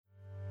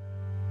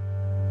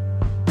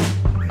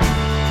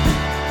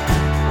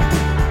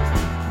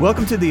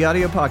Welcome to the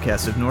audio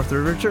podcast of North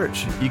River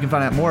Church. You can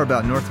find out more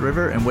about North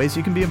River and ways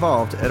you can be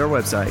involved at our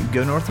website,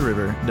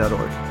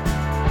 gonorthriver.org.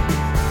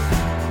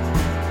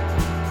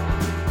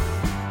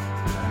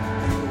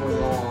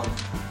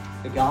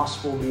 On the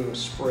gospel being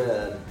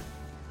spread.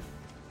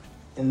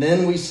 And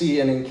then we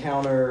see an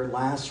encounter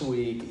last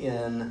week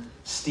in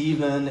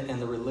Stephen and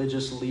the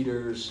religious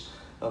leaders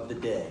of the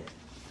day.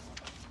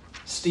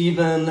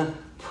 Stephen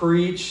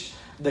preached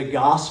the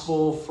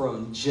gospel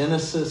from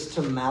Genesis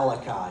to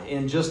Malachi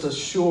in just a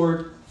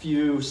short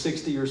few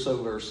 60 or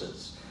so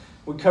verses.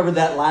 We covered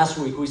that last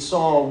week. We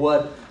saw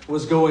what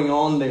was going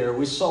on there.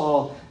 We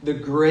saw the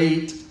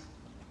great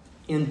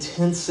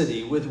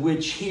intensity with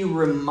which he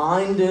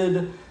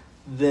reminded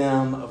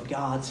them of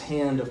God's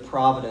hand of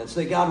providence,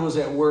 that God was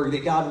at work,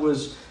 that God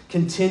was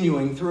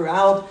continuing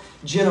throughout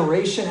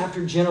generation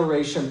after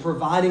generation,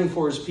 providing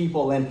for his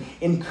people and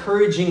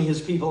encouraging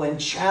his people and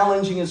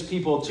challenging his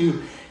people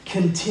to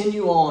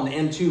continue on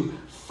and to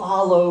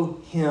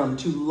follow him,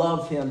 to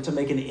love him, to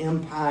make an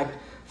impact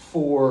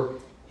for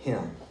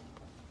him.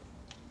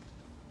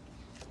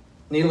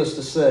 Needless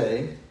to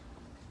say,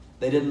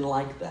 they didn't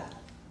like that.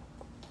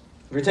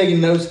 If you're taking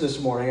notes this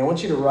morning, I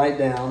want you to write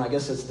down, I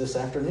guess it's this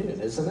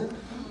afternoon, isn't it?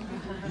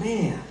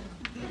 Man.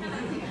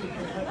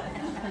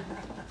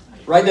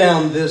 Write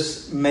down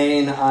this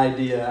main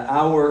idea.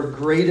 Our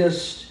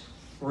greatest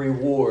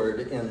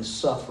reward in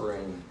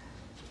suffering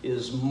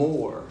is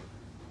more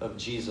of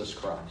Jesus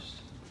Christ.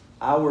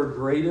 Our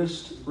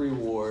greatest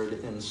reward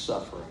in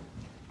suffering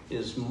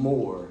is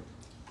more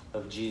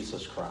of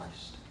Jesus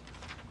Christ.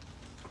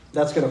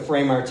 That's going to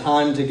frame our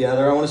time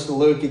together. I want us to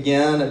look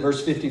again at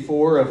verse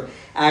 54 of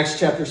Acts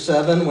chapter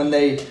 7. When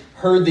they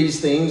heard these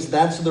things,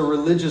 that's the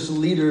religious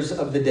leaders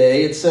of the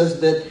day. It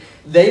says that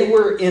they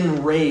were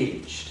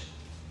enraged.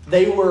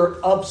 They were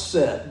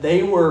upset.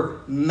 They were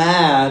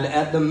mad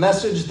at the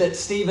message that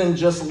Stephen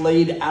just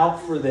laid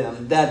out for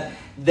them, that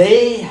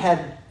they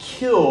had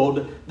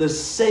killed the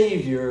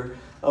Savior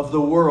of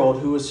the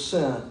world who was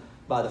sent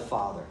by the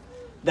Father.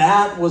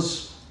 That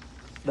was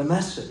the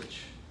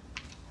message.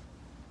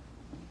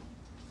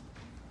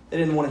 They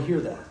didn't want to hear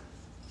that.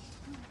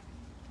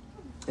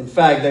 In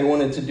fact, they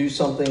wanted to do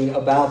something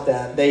about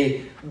that.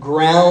 They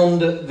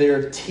ground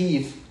their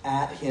teeth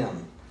at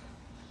him.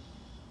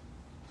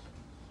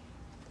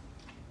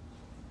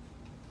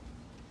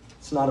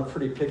 It's not a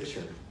pretty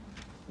picture.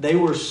 They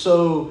were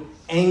so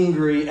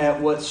angry at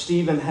what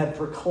Stephen had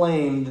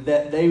proclaimed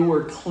that they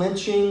were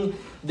clenching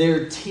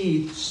their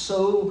teeth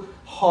so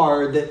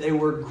hard that they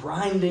were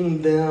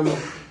grinding them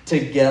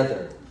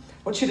together.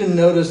 I want you to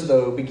notice,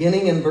 though,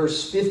 beginning in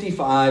verse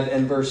 55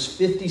 and verse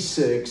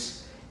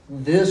 56,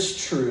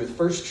 this truth,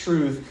 first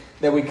truth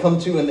that we come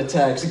to in the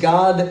text.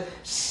 God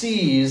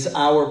sees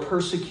our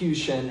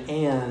persecution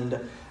and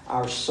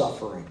our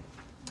suffering.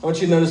 I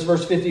want you to notice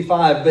verse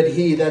 55, but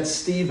he, that's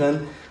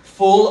Stephen,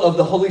 full of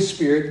the Holy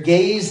Spirit,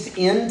 gazed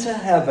into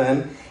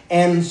heaven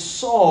and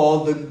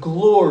saw the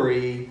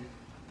glory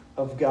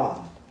of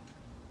God,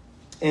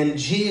 and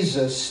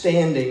Jesus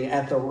standing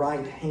at the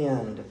right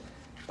hand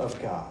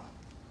of God.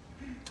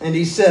 And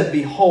he said,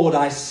 behold,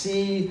 I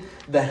see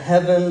the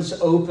heavens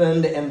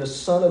opened and the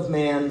Son of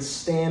Man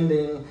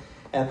standing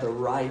at the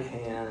right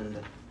hand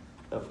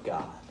of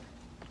God.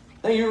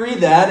 Now you read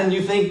that and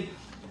you think,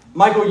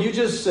 Michael, you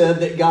just said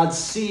that God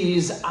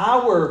sees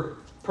our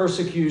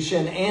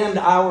persecution and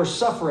our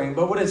suffering.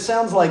 But what it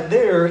sounds like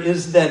there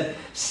is that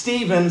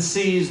Stephen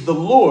sees the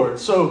Lord.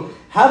 So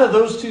how do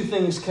those two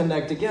things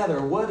connect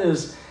together? What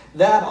is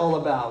that all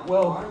about?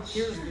 Well,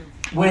 here's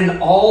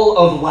when all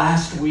of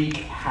last week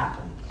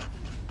happened.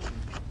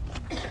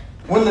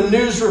 When the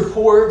news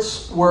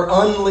reports were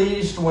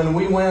unleashed, when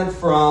we went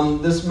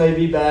from this may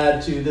be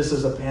bad to this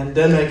is a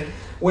pandemic,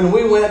 when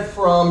we went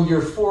from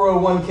your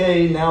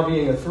 401k now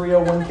being a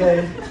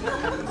 301k,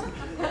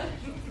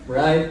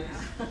 right?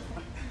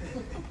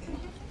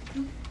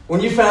 When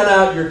you found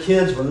out your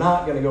kids were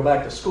not going to go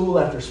back to school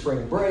after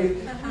spring break.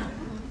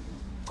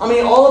 I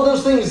mean, all of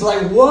those things,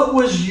 like what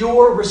was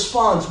your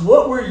response?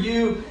 What were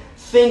you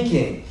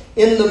thinking?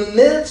 In the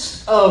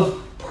midst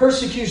of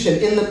persecution,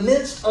 in the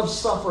midst of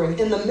suffering,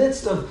 in the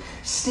midst of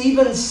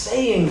Stephen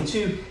saying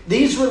to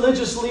these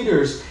religious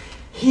leaders,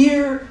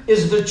 here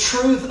is the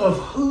truth of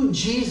who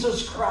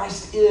Jesus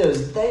Christ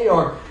is. They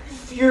are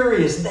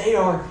furious. They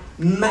are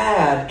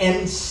mad.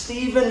 And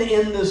Stephen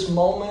in this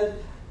moment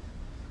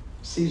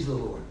sees the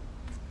Lord.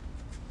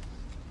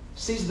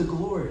 Sees the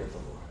glory of the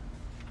Lord.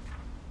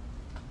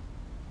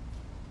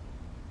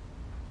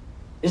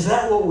 Is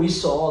that what we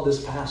saw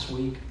this past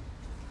week?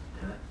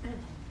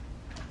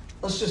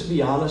 Let's just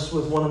be honest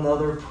with one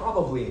another.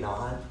 Probably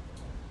not.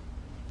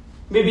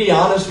 Let me be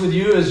honest with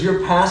you as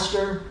your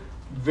pastor.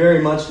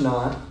 Very much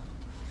not.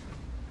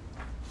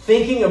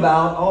 Thinking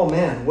about, oh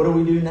man, what do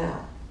we do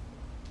now?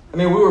 I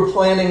mean, we were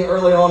planning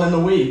early on in the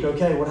week.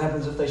 Okay, what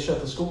happens if they shut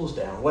the schools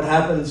down? What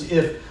happens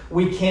if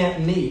we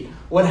can't meet?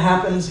 What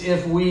happens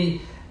if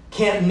we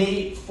can't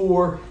meet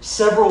for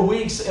several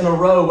weeks in a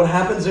row. What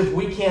happens if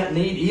we can't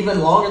meet even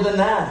longer than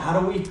that? How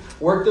do we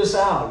work this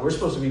out? We're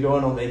supposed to be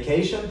going on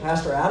vacation.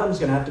 Pastor Adam's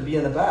going to have to be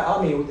in the back.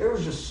 I mean, there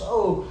was just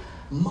so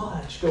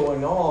much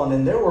going on.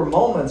 And there were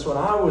moments when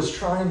I was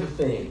trying to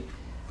think,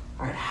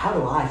 all right, how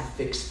do I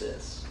fix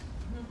this?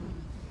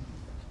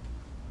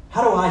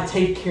 How do I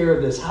take care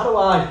of this? How do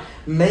I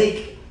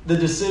make the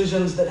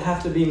decisions that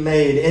have to be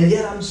made? And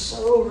yet I'm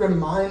so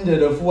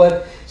reminded of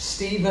what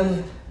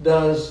Stephen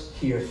does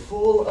here,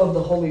 full of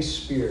the Holy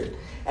Spirit.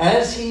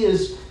 As he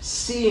is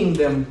seeing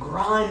them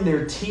grind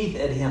their teeth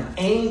at him,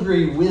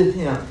 angry with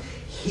him,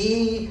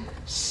 he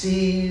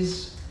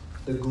sees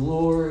the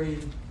glory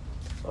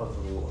of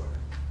the Lord.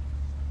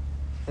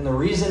 And the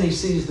reason he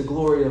sees the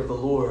glory of the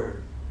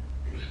Lord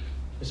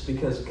is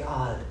because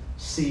God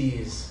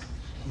sees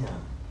him.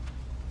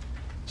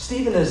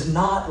 Stephen is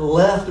not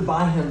left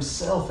by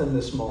himself in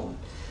this moment.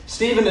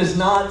 Stephen is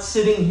not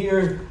sitting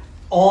here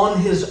on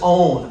his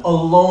own,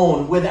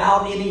 alone,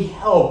 without any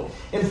help.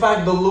 In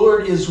fact, the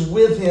Lord is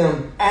with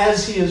him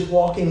as he is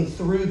walking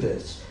through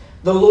this.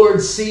 The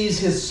Lord sees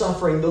his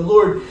suffering. The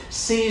Lord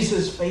sees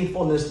his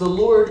faithfulness. The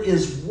Lord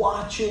is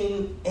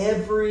watching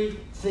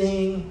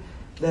everything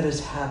that is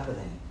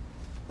happening.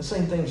 The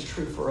same thing is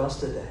true for us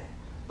today.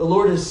 The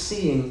Lord is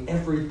seeing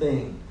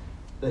everything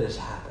that is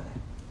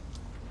happening.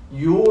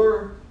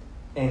 Your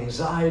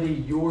anxiety,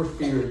 your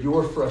fear,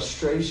 your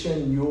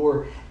frustration,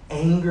 your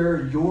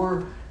anger,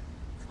 your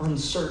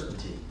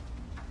uncertainty.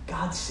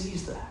 God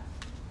sees that.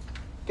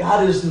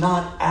 God is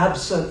not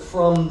absent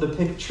from the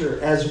picture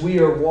as we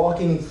are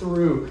walking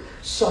through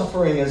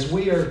suffering, as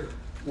we are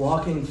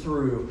walking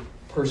through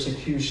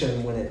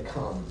persecution when it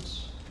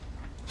comes.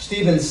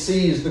 Stephen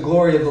sees the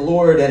glory of the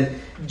Lord and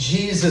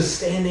Jesus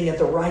standing at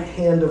the right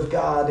hand of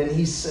God, and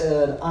he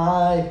said,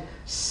 I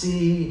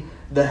see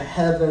the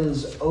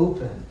heavens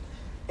open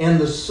and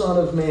the Son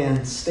of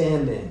Man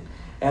standing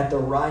at the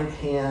right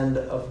hand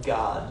of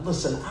God.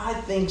 Listen, I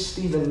think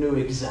Stephen knew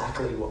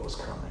exactly what was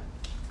coming.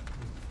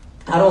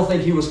 I don't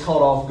think he was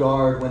caught off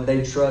guard when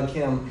they drug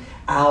him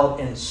out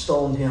and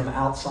stoned him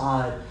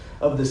outside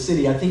of the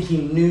city. I think he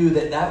knew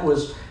that that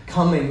was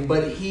coming,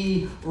 but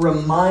he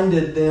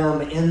reminded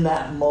them in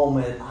that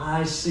moment,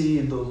 I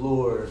see the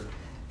Lord,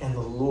 and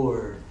the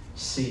Lord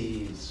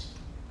sees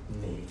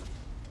me.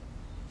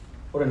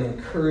 What an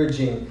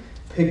encouraging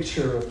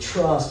picture of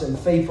trust and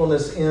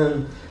faithfulness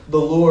in the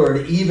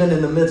Lord, even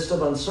in the midst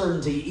of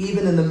uncertainty,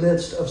 even in the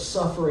midst of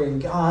suffering.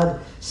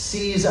 God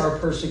sees our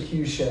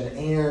persecution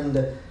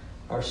and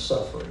our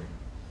suffering.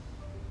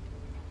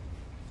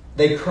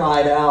 They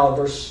cried out,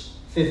 verse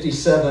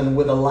 57,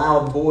 with a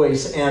loud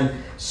voice and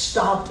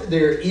stopped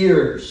their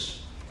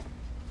ears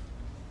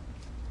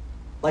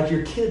like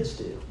your kids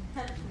do.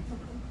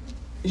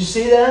 You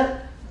see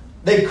that?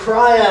 They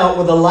cry out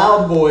with a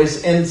loud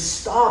voice and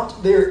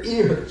stopped their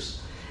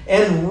ears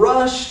and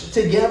rushed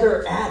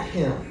together at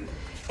him.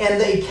 And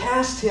they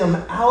cast him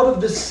out of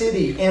the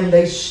city and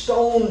they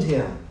stoned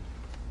him.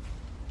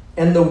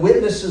 And the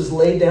witnesses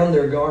laid down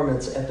their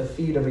garments at the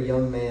feet of a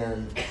young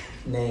man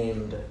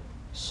named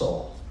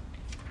Saul.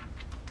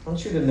 I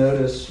want you to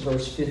notice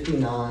verse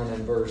 59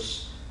 and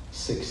verse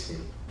 60.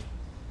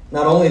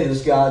 Not only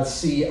does God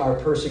see our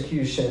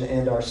persecution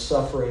and our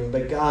suffering,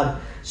 but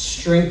God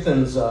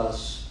strengthens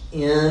us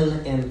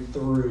in and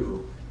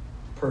through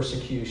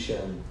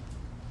persecution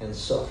and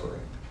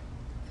suffering.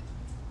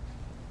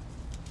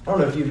 I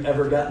don't know if you've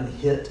ever gotten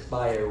hit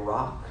by a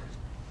rock.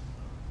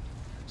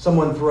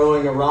 Someone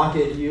throwing a rock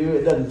at you,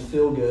 it doesn't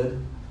feel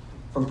good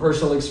from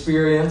personal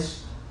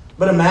experience.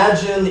 But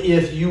imagine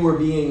if you were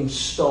being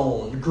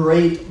stoned,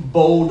 great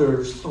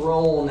boulders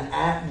thrown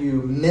at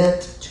you,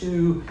 meant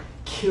to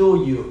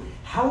kill you.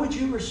 How would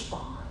you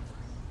respond?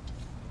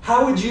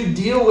 How would you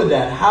deal with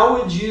that?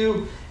 How would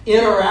you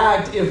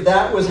interact if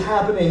that was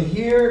happening?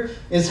 Here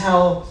is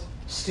how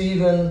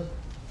Stephen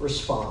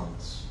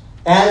responds.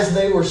 As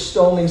they were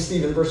stoning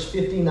Stephen, verse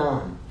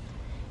 59,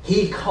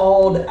 he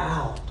called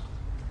out,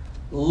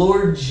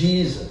 Lord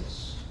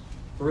Jesus,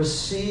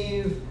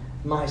 receive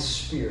my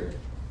spirit.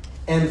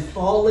 And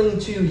falling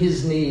to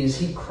his knees,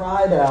 he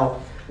cried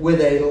out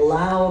with a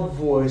loud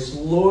voice,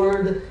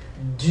 Lord,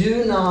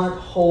 do not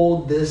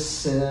hold this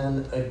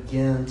sin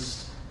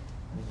against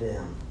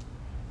them.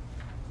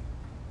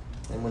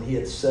 And when he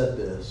had said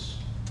this,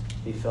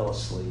 he fell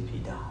asleep, he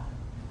died.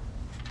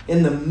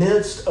 In the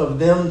midst of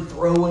them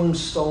throwing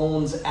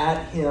stones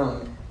at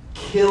him,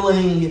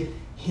 killing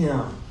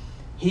him,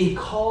 he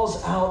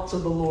calls out to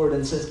the Lord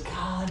and says,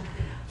 God,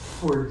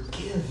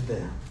 forgive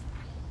them.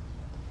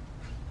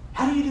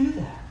 How do you do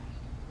that?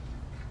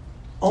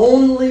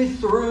 Only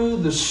through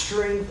the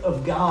strength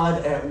of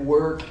God at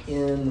work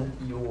in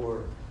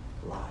your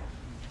life.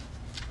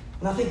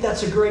 And I think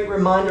that's a great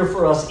reminder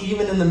for us,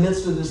 even in the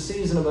midst of this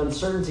season of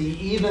uncertainty,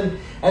 even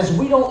as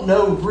we don't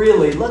know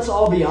really, let's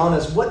all be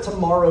honest, what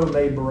tomorrow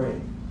may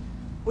bring.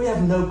 We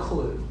have no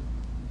clue.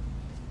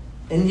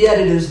 And yet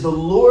it is the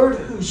Lord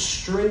who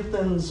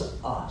strengthens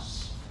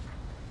us.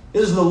 It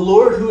is the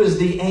Lord who is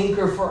the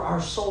anchor for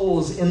our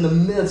souls in the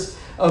midst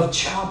of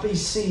choppy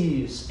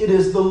seas. It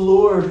is the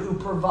Lord who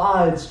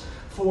provides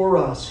for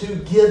us, who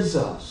gives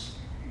us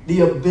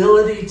the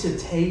ability to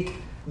take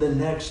the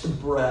next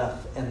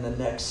breath and the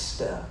next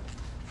step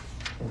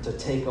and to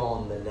take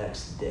on the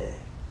next day.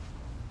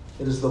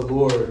 It is the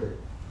Lord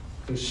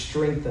who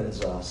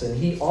strengthens us, and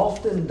He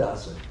often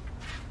does it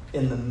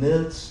in the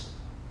midst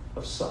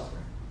of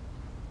suffering.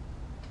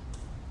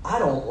 I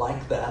don't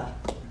like that.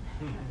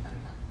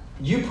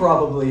 You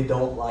probably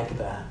don't like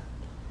that.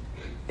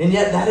 And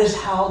yet that is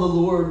how the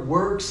Lord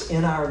works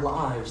in our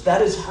lives.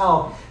 That is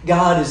how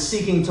God is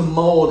seeking to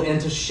mold and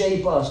to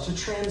shape us, to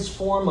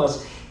transform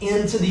us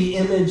into the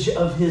image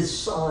of His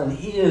Son.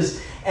 He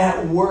is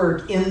at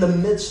work in the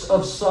midst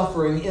of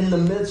suffering, in the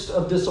midst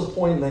of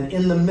disappointment,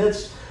 in the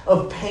midst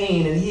of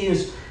pain, and He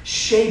is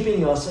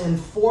shaping us and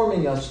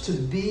forming us to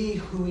be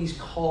who He's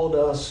called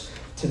us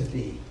to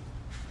be.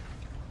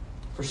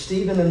 For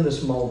Stephen in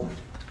this moment,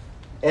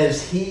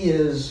 as he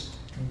is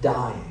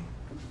dying,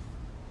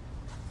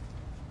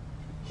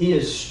 he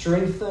is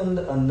strengthened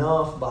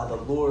enough by the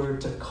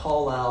Lord to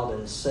call out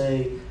and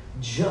say,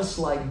 just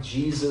like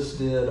Jesus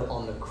did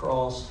on the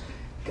cross,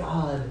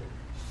 God,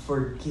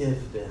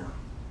 forgive them.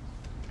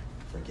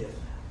 Forgive them.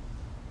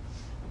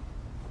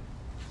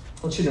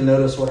 I want you to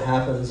notice what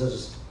happens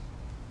as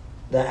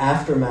the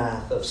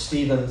aftermath of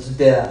Stephen's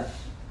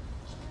death.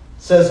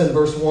 It says in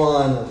verse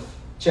 1 of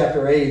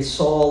chapter 8,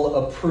 Saul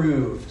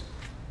approved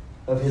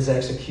of his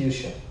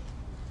execution.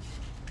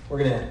 We're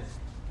going to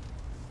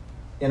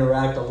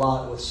interact a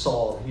lot with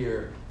Saul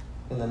here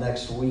in the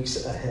next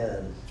weeks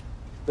ahead.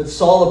 But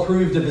Saul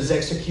approved of his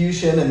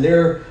execution, and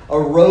there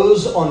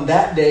arose on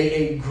that day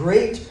a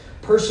great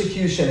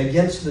persecution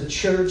against the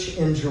church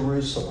in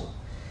Jerusalem.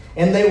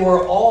 And they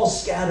were all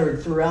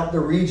scattered throughout the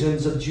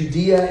regions of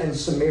Judea and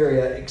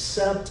Samaria,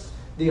 except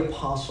the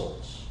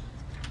apostles.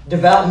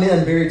 Devout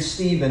men buried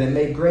Stephen and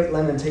made great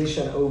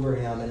lamentation over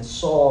him, and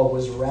Saul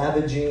was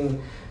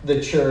ravaging the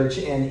church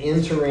and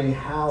entering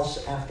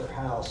house after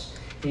house.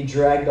 He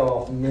dragged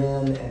off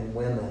men and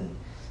women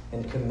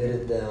and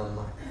committed them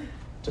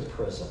to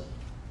prison.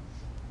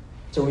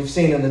 So we've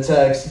seen in the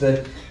text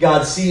that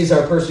God sees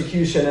our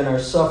persecution and our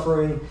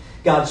suffering.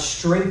 God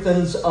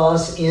strengthens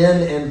us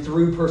in and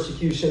through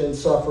persecution and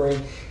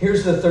suffering.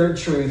 Here's the third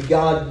truth.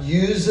 God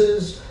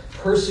uses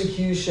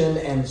persecution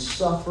and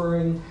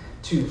suffering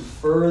to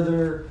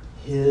further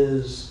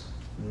His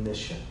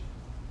mission.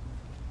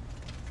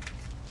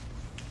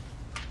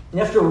 You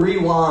have to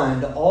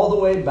rewind all the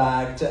way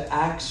back to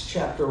Acts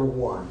chapter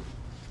 1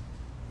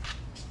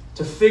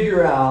 to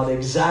figure out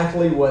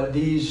exactly what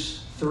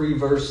these 3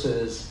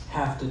 verses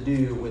have to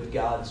do with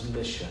God's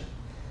mission.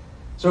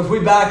 So if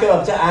we back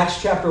up to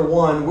Acts chapter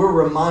 1, we're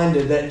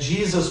reminded that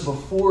Jesus,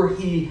 before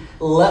He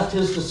left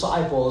His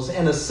disciples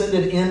and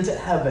ascended into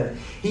heaven,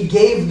 He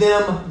gave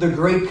them the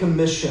Great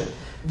Commission,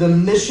 the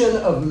mission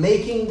of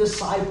making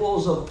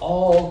disciples of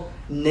all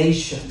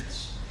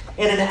nations.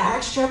 And in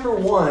Acts chapter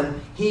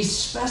 1, He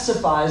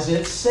specifies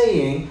it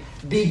saying,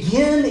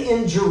 begin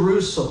in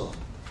Jerusalem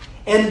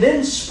and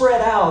then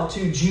spread out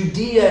to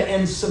Judea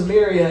and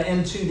Samaria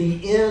and to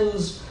the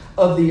ends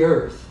of the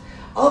earth.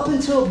 Up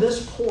until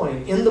this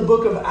point in the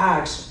book of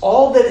Acts,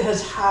 all that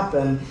has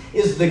happened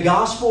is the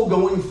gospel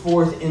going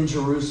forth in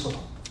Jerusalem.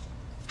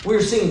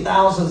 We're seeing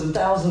thousands and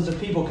thousands of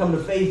people come to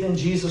faith in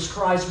Jesus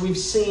Christ. We've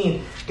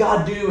seen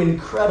God do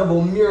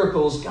incredible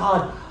miracles.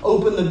 God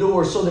open the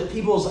door so that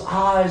people's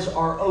eyes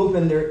are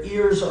open, their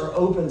ears are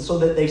open, so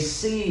that they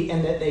see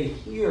and that they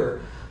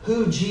hear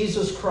who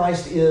Jesus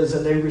Christ is,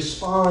 and they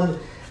respond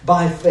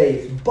by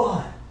faith.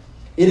 But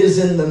it is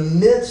in the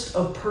midst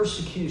of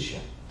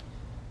persecution,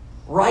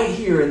 right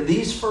here in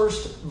these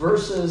first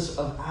verses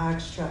of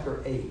Acts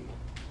chapter 8,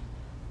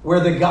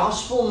 where the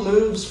gospel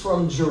moves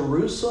from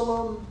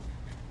Jerusalem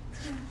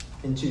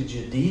into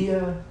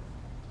Judea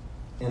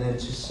and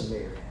into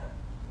Samaria,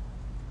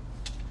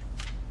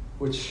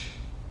 which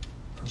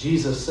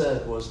Jesus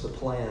said was the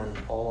plan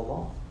all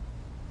along.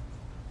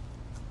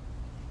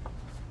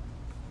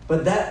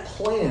 But that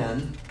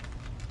plan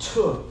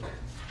took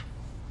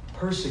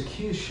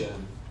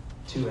persecution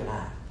to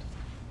enact.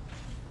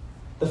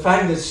 The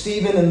fact that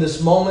Stephen in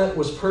this moment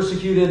was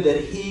persecuted,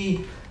 that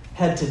he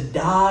had to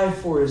die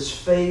for his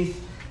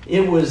faith,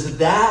 it was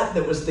that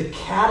was the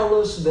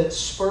catalyst that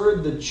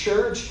spurred the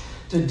church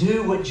to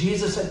do what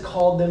Jesus had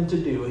called them to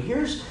do.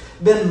 Here's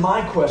been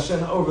my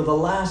question over the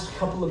last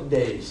couple of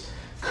days.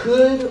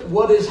 Could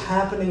what is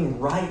happening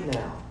right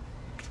now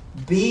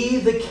be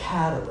the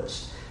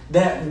catalyst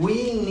that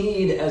we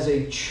need as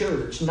a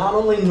church, not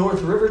only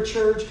North River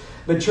Church,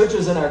 but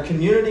churches in our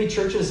community,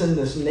 churches in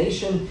this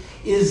nation?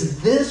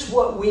 Is this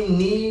what we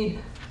need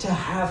to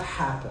have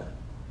happen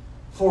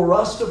for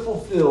us to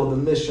fulfill the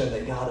mission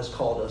that God has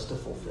called us to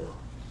fulfill?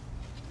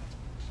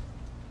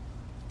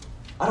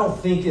 I don't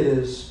think it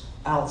is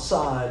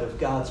outside of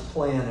God's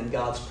plan and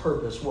God's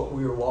purpose what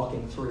we are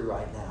walking through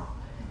right now.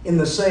 In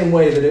the same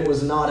way that it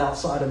was not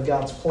outside of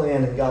God's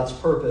plan and God's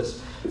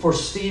purpose for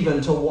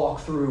Stephen to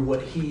walk through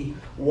what he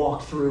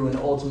walked through and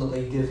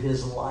ultimately give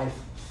his life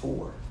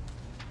for.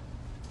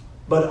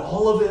 But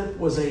all of it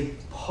was a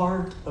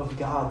part of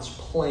God's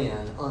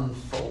plan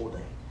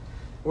unfolding.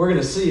 We're going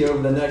to see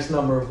over the next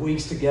number of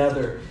weeks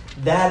together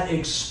that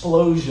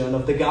explosion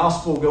of the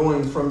gospel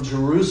going from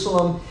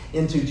Jerusalem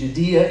into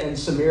Judea and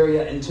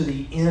Samaria and to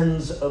the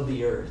ends of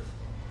the earth.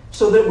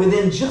 So that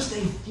within just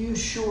a few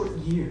short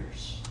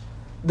years,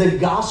 the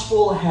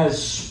gospel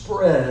has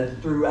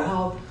spread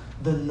throughout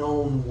the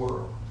known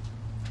world.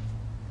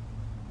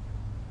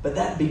 But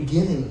that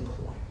beginning point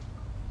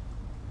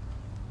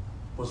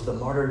was the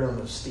martyrdom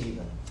of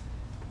Stephen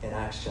in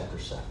Acts chapter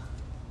 7.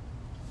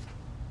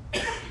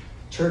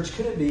 Church,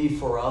 could it be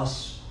for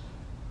us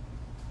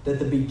that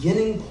the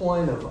beginning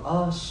point of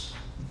us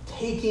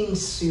taking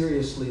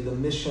seriously the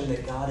mission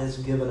that God has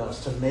given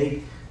us to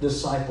make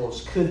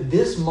disciples, could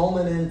this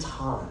moment in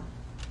time,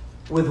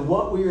 with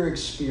what we are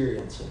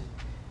experiencing,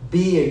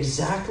 be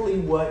exactly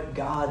what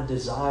God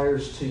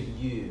desires to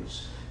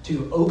use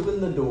to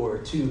open the door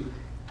to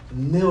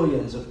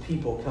millions of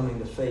people coming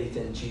to faith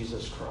in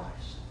Jesus Christ?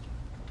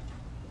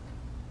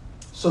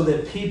 So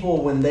that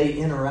people, when they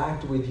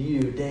interact with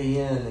you day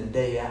in and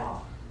day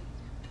out,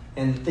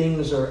 and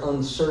things are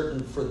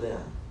uncertain for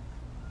them,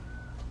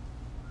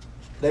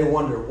 they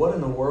wonder, what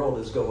in the world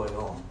is going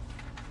on?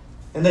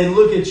 And they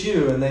look at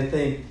you and they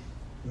think,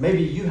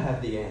 maybe you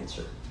have the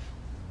answer.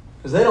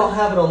 Because they don't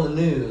have it on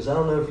the news. I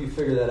don't know if you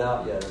figured that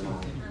out yet or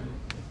not.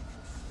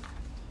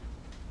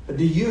 But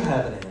do you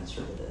have an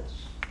answer to this?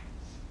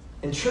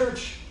 And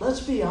church, let's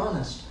be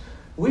honest.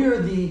 We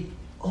are the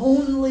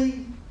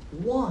only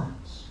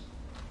ones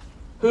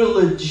who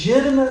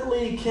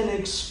legitimately can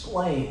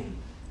explain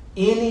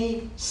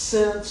any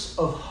sense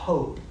of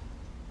hope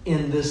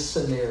in this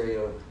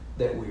scenario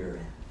that we're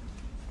in.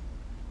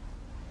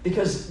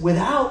 Because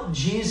without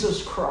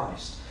Jesus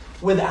Christ,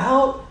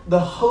 without the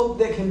hope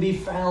that can be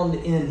found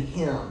in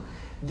Him,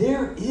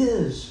 there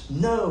is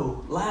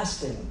no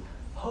lasting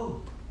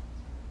hope.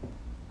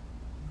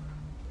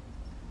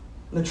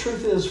 And the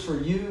truth is, for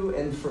you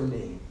and for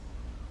me,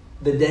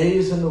 the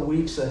days and the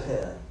weeks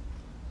ahead,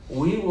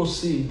 we will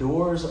see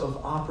doors of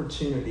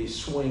opportunity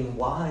swing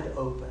wide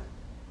open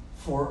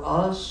for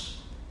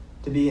us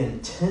to be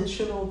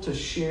intentional to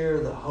share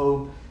the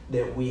hope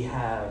that we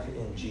have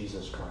in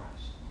Jesus Christ.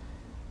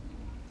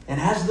 And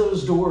as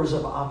those doors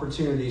of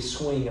opportunity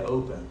swing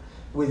open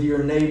with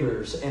your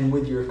neighbors and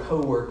with your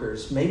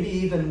coworkers, maybe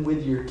even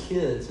with your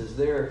kids as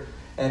they're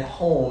at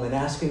home and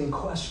asking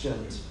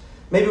questions,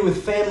 maybe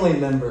with family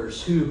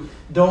members who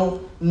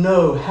don't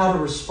know how to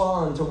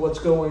respond to what's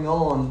going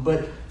on,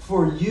 but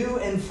for you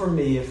and for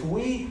me, if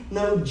we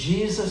know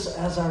Jesus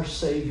as our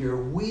Savior,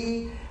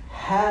 we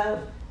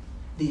have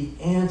the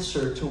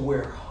answer to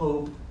where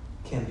hope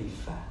can be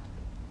found.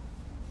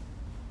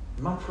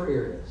 My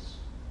prayer is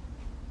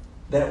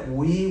that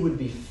we would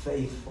be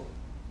faithful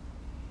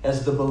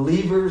as the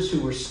believers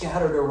who were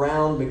scattered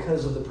around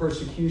because of the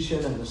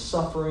persecution and the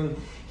suffering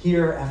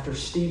here after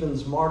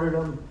Stephen's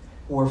martyrdom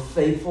were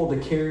faithful to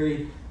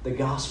carry the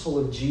gospel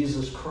of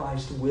Jesus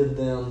Christ with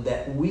them,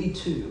 that we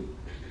too,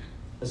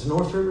 as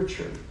North River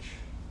Church,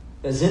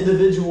 as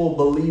individual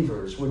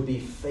believers, would be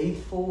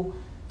faithful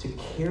to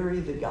carry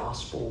the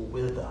gospel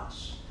with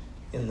us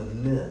in the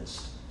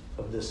midst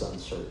of this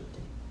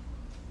uncertainty.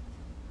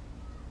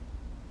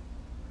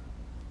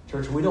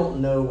 Church, we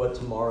don't know what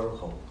tomorrow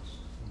holds,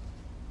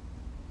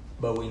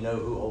 but we know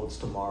who holds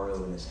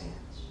tomorrow in His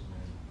hands.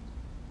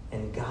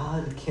 And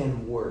God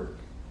can work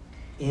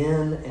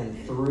in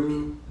and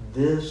through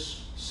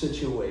this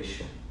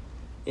situation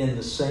in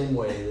the same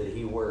way that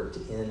He worked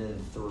in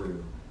and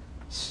through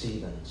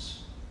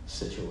Stephen's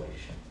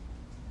situation.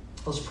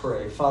 Let's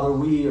pray. Father,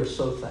 we are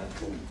so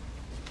thankful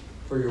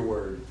for your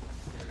word.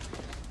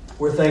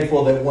 We're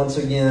thankful that once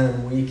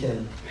again we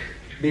can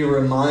be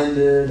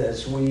reminded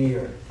as we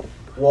are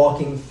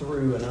walking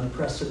through an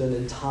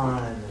unprecedented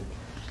time in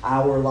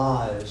our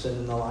lives and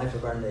in the life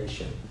of our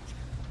nation,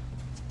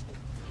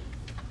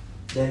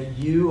 that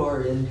you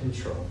are in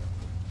control.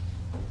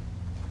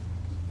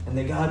 And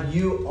that, God,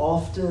 you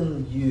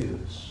often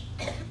use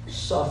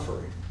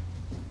suffering.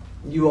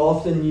 You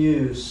often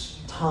use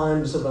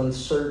times of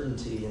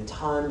uncertainty and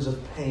times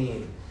of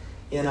pain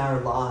in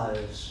our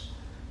lives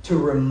to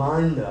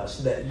remind us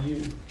that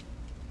you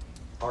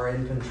are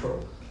in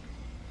control.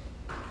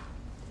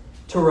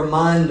 To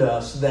remind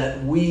us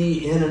that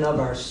we, in and of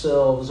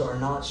ourselves, are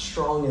not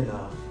strong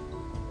enough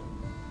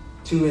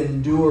to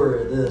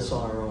endure this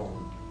on our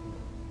own.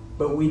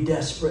 But we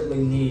desperately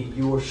need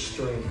your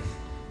strength,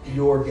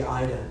 your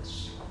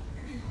guidance,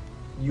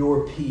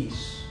 your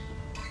peace.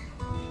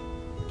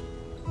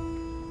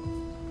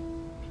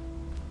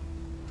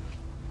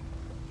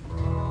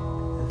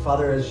 And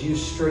Father, as you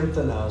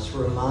strengthen us,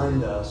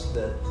 remind us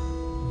that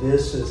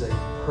this is a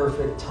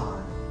perfect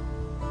time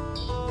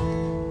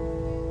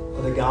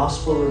for the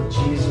gospel of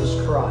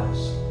Jesus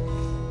Christ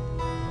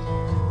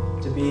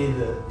to be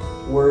the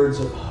words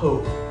of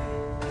hope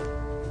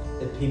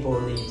that people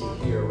need to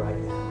hear right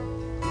now.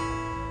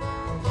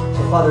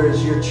 So, Father,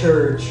 as your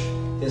church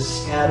is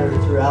scattered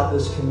throughout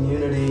this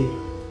community,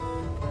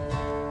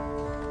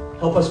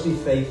 help us be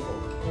faithful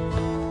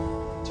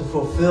to to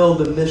fulfill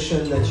the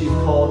mission that you've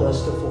called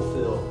us to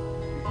fulfill.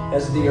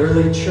 As the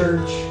early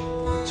church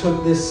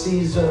took this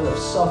season of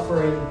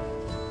suffering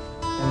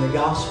and the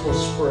gospel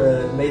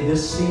spread, may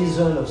this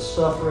season of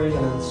suffering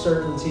and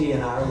uncertainty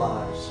in our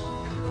lives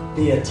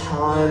be a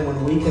time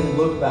when we can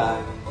look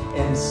back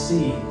and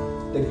see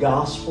the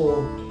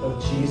gospel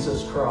of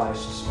Jesus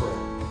Christ spread.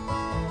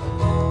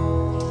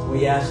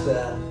 We ask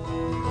that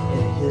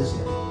in His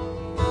name.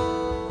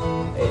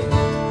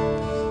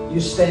 Amen. You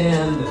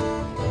stand,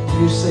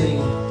 you sing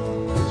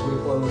as we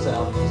close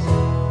out.